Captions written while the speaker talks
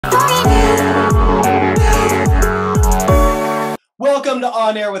Welcome to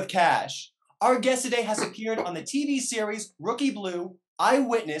On Air with Kash. Our guest today has appeared on the TV series Rookie Blue,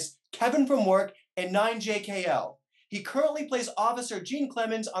 Eyewitness, Kevin from Work, and 9JKL. He currently plays Officer Gene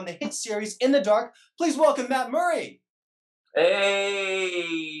Clemens on the hit series In the Dark. Please welcome Matt Murray.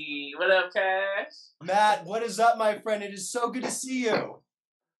 Hey, what up, Kash? Matt, what is up, my friend? It is so good to see you.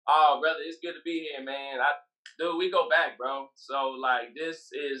 Oh, brother, it's good to be here, man. Dude, we go back, bro. So, like, this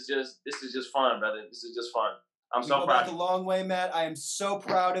is just fun, brother. This is just fun. I'm so proud. We go back a long way, Matt. I am so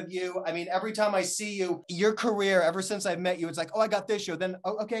proud of you. I mean, every time I see you, your career, ever since I met you, it's like, oh, I got this show. Then,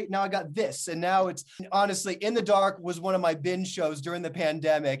 oh, okay, now I got this. And now it's, honestly, In the Dark was one of my binge shows during the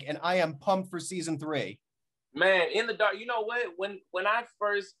pandemic, and I am pumped for season 3. Man, In the Dark, you know what? When I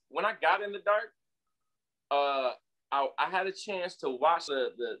got In the Dark, I had a chance to watch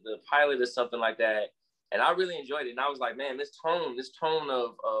the pilot or something like that, and I really enjoyed it. And I was like, man, this tone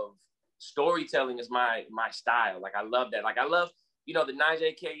of storytelling is my style. Like, I love that. Like, I love, the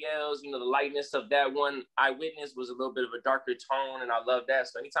 9JKLs, the lightness of that one. Eyewitness was a little bit of a darker tone, and I love that.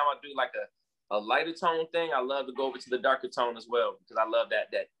 So anytime I do like a lighter tone thing, I love to go over to the darker tone as well, because I love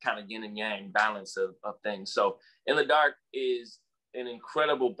that kind of yin and yang balance of things. So In the Dark is an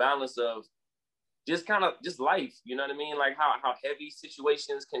incredible balance of just life, you know what I mean? Like how heavy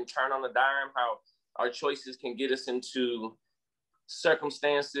situations can turn on a dime, how our choices can get us into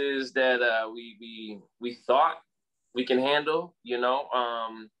circumstances that we thought we can handle,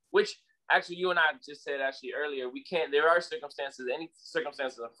 which actually you and I just said earlier, there are circumstances, any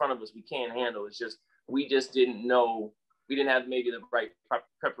circumstances in front of us we can't handle. It's just, we just didn't know, we didn't have maybe the right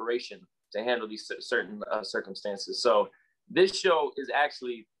preparation to handle these certain circumstances. So this show is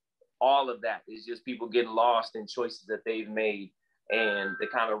actually all of that. It's just people getting lost in choices that they've made and the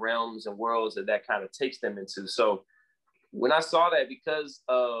kind of realms and worlds that kind of takes them into. So when I saw that, because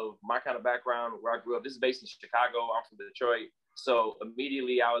of my kind of background where I grew up, this is based in Chicago, I'm from Detroit. So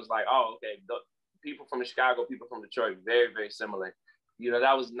immediately I was like, oh, okay, people from Chicago, people from Detroit, very, very similar.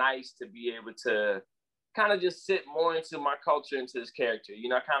 That was nice to be able to kind of just sit more into my culture, into this character,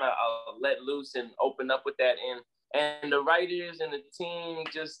 kind of let loose and open up with that. And the writers and the team,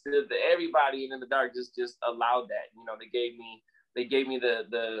 just everybody in the dark just allowed that. They gave me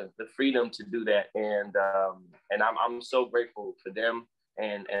the freedom to do that, and I'm so grateful for them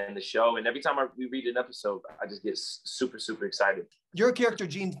and the show. And every time we read an episode, I just get super, super excited. Your character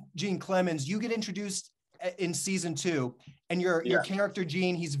Gene Clemens, you get introduced in season 2, and your character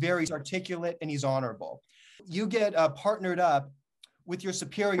Gene, he's very articulate and he's honorable. You get partnered up with your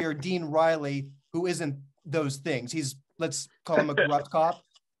superior Dean Riley, who isn't those things. He's, let's call him a corrupt cop.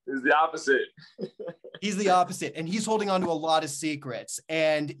 He's the opposite. He's the opposite, and he's holding on to a lot of secrets.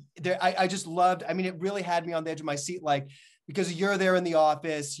 And I just loved, I mean, it really had me on the edge of my seat, like, because you're there in the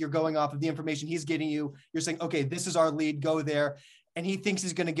office, you're going off of the information he's getting you, you're saying, okay, this is our lead, go there. And he thinks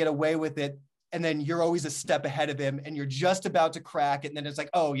he's going to get away with it. And then you're always a step ahead of him, and you're just about to crack it. And then it's like,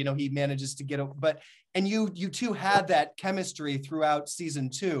 oh, he manages to get it. And you two had that chemistry throughout season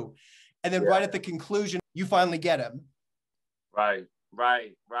 2. And then right at the conclusion, you finally get him. Right.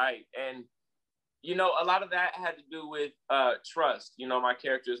 And, a lot of that had to do with trust. My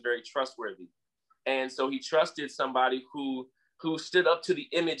character is very trustworthy. And so he trusted somebody who stood up to the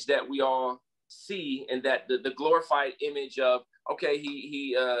image that we all see, and that the glorified image of, okay,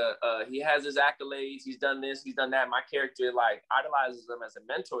 he has his accolades, he's done this, he's done that. My character like idolizes him as a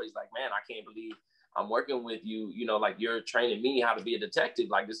mentor. He's like, man, I can't believe I'm working with you, like you're training me how to be a detective.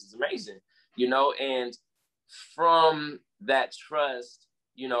 Like, this is amazing, and from that trust,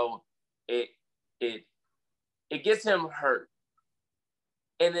 it gets him hurt.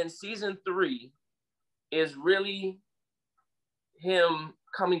 And then season 3 is really him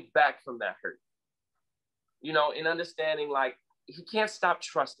coming back from that hurt, and understanding, like, he can't stop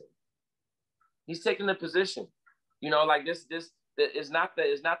trusting. He's taking the position, like this is not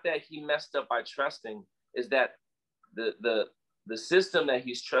that he messed up by trusting, is that the system that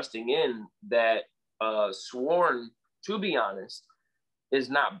he's trusting in, that sworn to be honest, is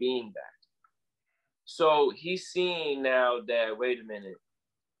not being that. So he's seeing now that, wait a minute,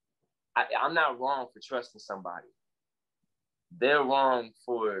 I'm not wrong for trusting somebody. They're wrong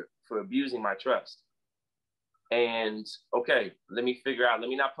for abusing my trust. And okay, let me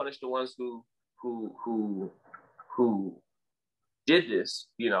not punish the ones who did this,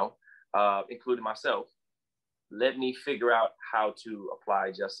 including myself. Let me figure out how to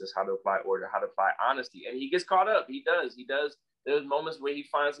apply justice, how to apply order, how to apply honesty. And he gets caught up. He does. There's moments where he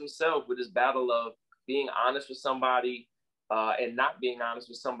finds himself with this battle of being honest with somebody and not being honest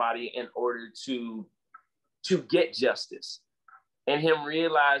with somebody in order to get justice. And him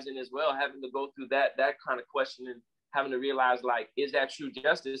realizing as well, having to go through that kind of questioning having to realize, like, is that true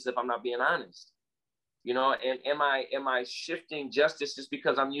justice if I'm not being honest? You know, and am I shifting justice just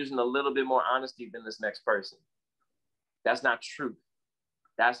because I'm using a little bit more honesty than this next person? That's not truth.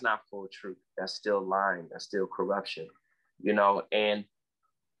 That's not full truth. That's still lying. That's still corruption, you know? And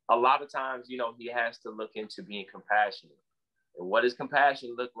a lot of times, you know, he has to look into being compassionate. And what does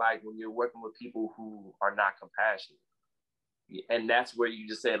compassion look like when you're working with people who are not compassionate? And that's where you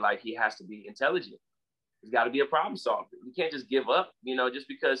just said, like, he has to be intelligent. He's got to be a problem solver. You can't just give up, you know, just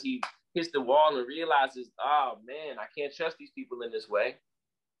because he hits the wall and realizes, oh man, I can't trust these people in this way.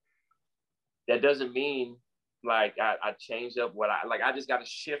 That doesn't mean like I change up what I just got to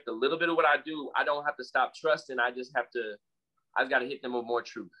shift a little bit of what I do. I don't have to stop trusting. I just got to hit them with more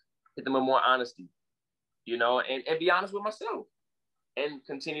truth, hit them with more honesty, you know, and be honest with myself and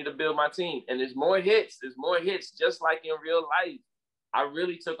continue to build my team. And there's more hits, just like in real life. I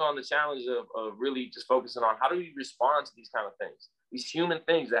really took on the challenge of really just focusing on how do we respond to these kind of things, these human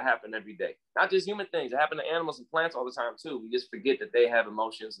things that happen every day. Not just human things, that happen to animals and plants all the time too. We just forget that they have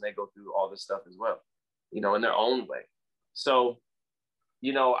emotions and they go through all this stuff as well, you know, in their own way. So,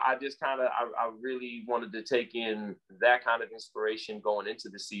 you know, I just kind of, I really wanted to take in that kind of inspiration going into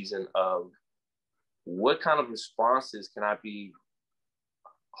the season of what kind of responses can I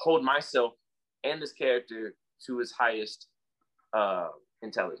hold myself and this character to his highest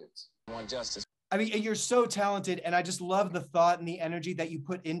intelligence. Want justice. I mean, you're so talented, and I just love the thought and the energy that you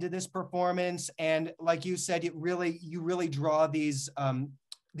put into this performance. And like you said, you really draw these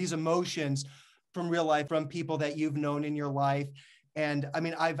emotions from real life, from people that you've known in your life. And I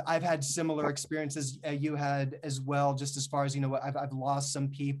mean, I've had similar experiences you had as well, just as far as, you know, I've lost some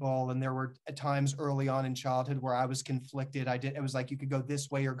people, and there were times early on in childhood where I was conflicted. It was like you could go this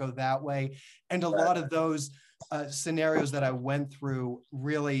way or go that way. And a lot of those scenarios that I went through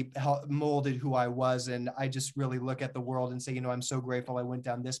really molded who I was. And I just really look at the world and say, you know, I'm so grateful I went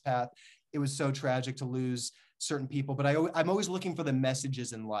down this path. It was so tragic to lose certain people, but I'm always looking for the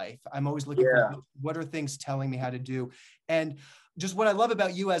messages in life. I'm always looking for what are things telling me how to do. And just what I love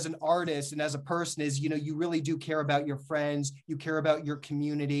about you as an artist and as a person is, you know, you really do care about your friends, you care about your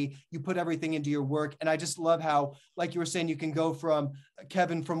community, you put everything into your work. And I just love how, like you were saying, you can go from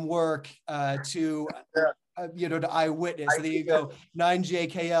Kevin from work to you know, to Eyewitness. So there you go,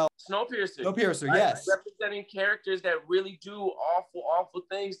 9JKL. Snowpiercer, right? Yes. Representing characters that really do awful, awful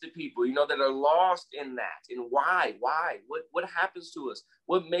things to people, you know, that are lost in that. And why? What happens to us?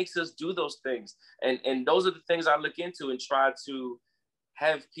 What makes us do those things? And those are the things I look into and try to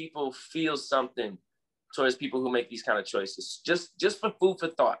have people feel something towards people who make these kind of choices. Just for food for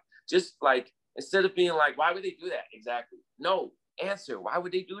thought. Just like, instead of being like, why would they do that? Exactly. No, answer, why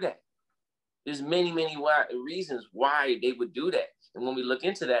would they do that? There's many, many reasons why they would do that. And when we look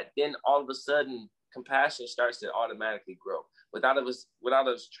into that, then all of a sudden, compassion starts to automatically grow without us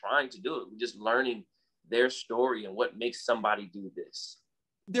trying to do it. We're just learning their story and what makes somebody do this.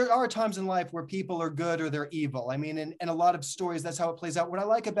 There are times in life where people are good or they're evil. I mean, in a lot of stories, that's how it plays out. What I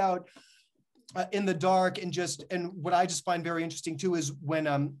like about In the Dark and what I just find very interesting too is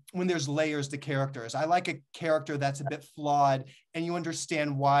when there's layers to characters. I like a character that's a bit flawed and you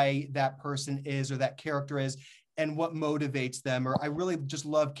understand why that person is or that character is and what motivates them. Or I really just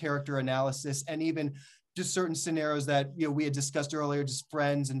love character analysis and even just certain scenarios that, you know, we had discussed earlier, just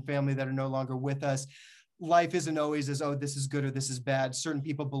friends and family that are no longer with us. Life isn't always as, oh, this is good or this is bad. Certain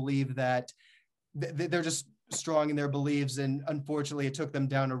people believe that they're just strong in their beliefs. And unfortunately, it took them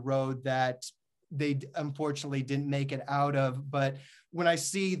down a road that they unfortunately didn't make it out of. But when I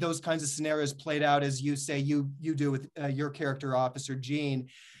see those kinds of scenarios played out, as you say, you do with your character, Officer Gene,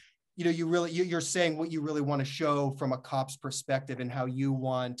 you know, you're saying what you really want to show from a cop's perspective and how you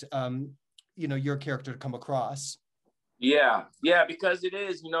want, you know, your character to come across. Yeah, because it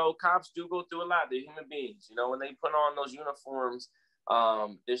is, you know, cops do go through a lot. They're human beings, you know, when they put on those uniforms,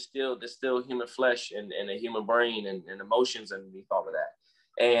 there's still human flesh and a human brain and emotions underneath all of that.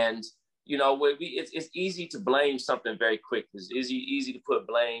 And you know, it's easy to blame something very quick. It's easy to put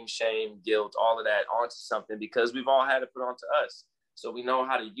blame, shame, guilt, all of that onto something because we've all had it put onto us. So we know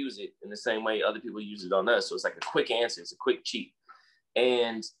how to use it in the same way other people use it on us. So it's like a quick answer. It's a quick cheat.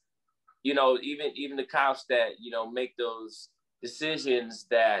 And, you know, even the cops that, you know, make those decisions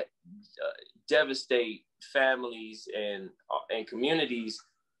that devastate families and communities,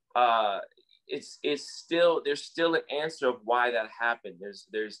 there's still an answer of why that happened. There's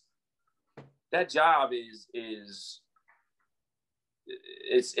that job it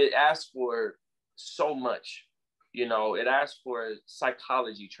asks for so much, you know. It asks for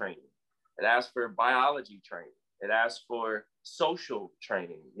psychology training, it asks for biology training, it asks for social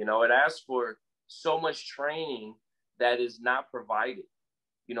training, you know. It asks for so much training that is not provided,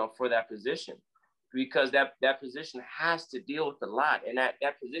 for that position, because that position has to deal with a lot, and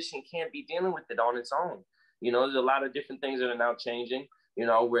that position can't be dealing with it on its own. There's a lot of different things that are now changing,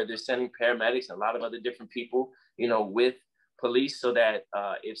 where they're sending paramedics and a lot of other different people, with police, so that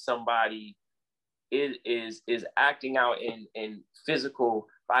if somebody is acting out in physical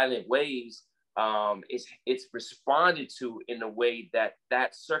violent ways, it's responded to in a way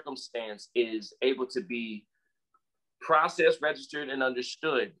that circumstance is able to be processed, registered, and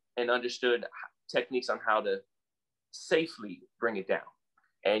understood techniques on how to safely bring it down.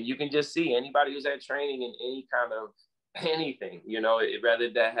 And you can just see anybody who's had training in any kind of anything, whether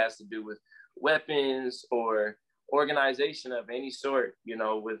that has to do with weapons or organization of any sort,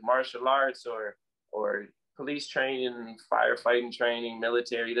 with martial arts or police training, firefighting training,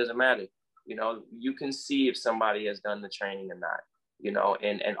 military, doesn't matter. You can see if somebody has done the training or not,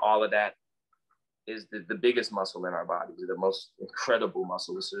 and all of that is the biggest muscle in our bodies. The most incredible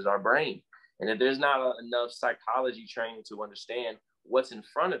muscle is our brain. And if there's not enough psychology training to understand what's in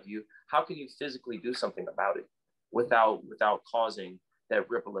front of you, how can you physically do something about it without causing that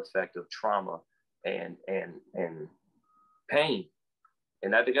ripple effect of trauma and pain?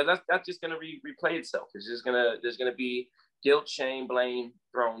 And because that's just going to replay itself. There's going to be guilt, shame, blame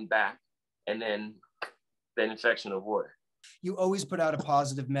thrown back, and then the infection of war. You always put out a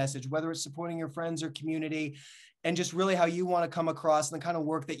positive message, whether it's supporting your friends or community, and just really how you want to come across and the kind of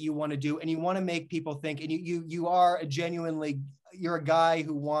work that you want to do. And you want to make people think, and you are you're a guy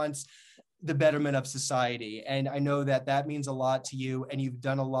who wants the betterment of society. And I know that means a lot to you, and you've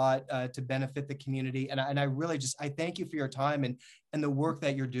done a lot to benefit the community. And I really I thank you for your time and the work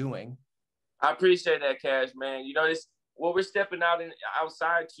that you're doing. I appreciate that, Cash, man. It's what we're stepping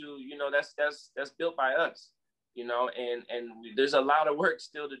outside to, that's built by us, and there's a lot of work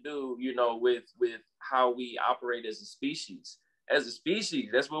still to do, with how we operate as a species. As a species,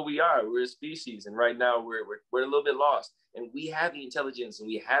 that's what we are. We're a species. And right now we're a little bit lost, and we have the intelligence, and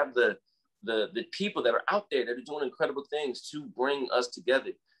we have the people that are out there that are doing incredible things to bring us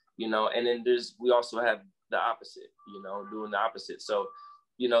together, and then we also have the opposite, doing the opposite. So,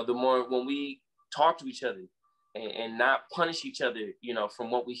 the more when we talk to each other and not punish each other,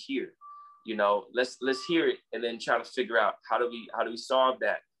 from what we hear, let's hear it and then try to figure out how do we solve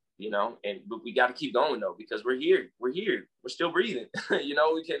that, but we got to keep going though, because we're here, we're still breathing.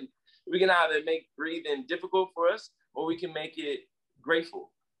 We can either make breathing difficult for us, or we can make it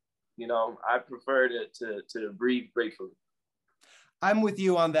grateful. I prefer to breathe gratefully. I'm with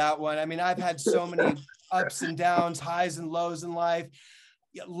you on that one. I mean, I've had so many ups and downs, highs and lows in life,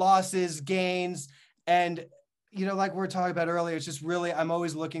 losses, gains, and like we were talking about earlier, it's just really, I'm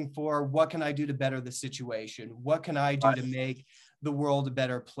always looking for what can I do to better the situation? What can I do to make the world a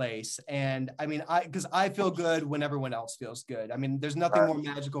better place? And I mean, because I feel good when everyone else feels good. I mean, there's nothing more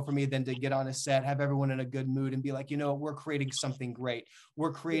magical for me than to get on a set, have everyone in a good mood, and be like, we're creating something great.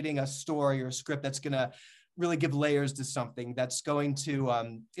 We're creating a story or a script that's going to really give layers to something, that's going to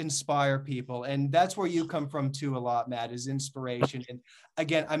inspire people. And that's where you come from too a lot, Matt, is inspiration. And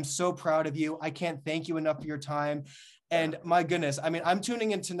again, I'm so proud of you. I can't thank you enough for your time. And my goodness, I mean, I'm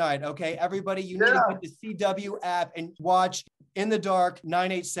tuning in tonight. Okay, everybody, you need to get the CW app and watch In the Dark,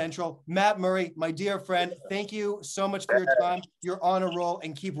 9/8 Central. Matt Murray, my dear friend, thank you so much for your time. You're on a roll,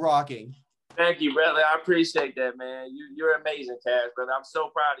 and keep rocking. Thank you, brother. I appreciate that, man. You're amazing, Cash, brother. I'm so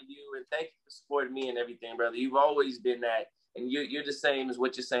proud of you, and thank you for supporting me and everything, brother. You've always been that, and you're the same as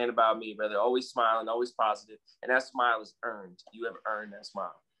what you're saying about me, brother. Always smiling, always positive, and that smile is earned. You have earned that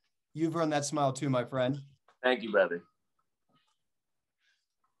smile. You've earned that smile too, my friend. Thank you, brother.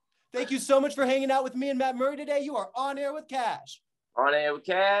 Thank you so much for hanging out with me and Matt Murray today. You are on air with Cash. On air with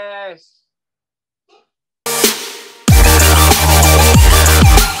Cash.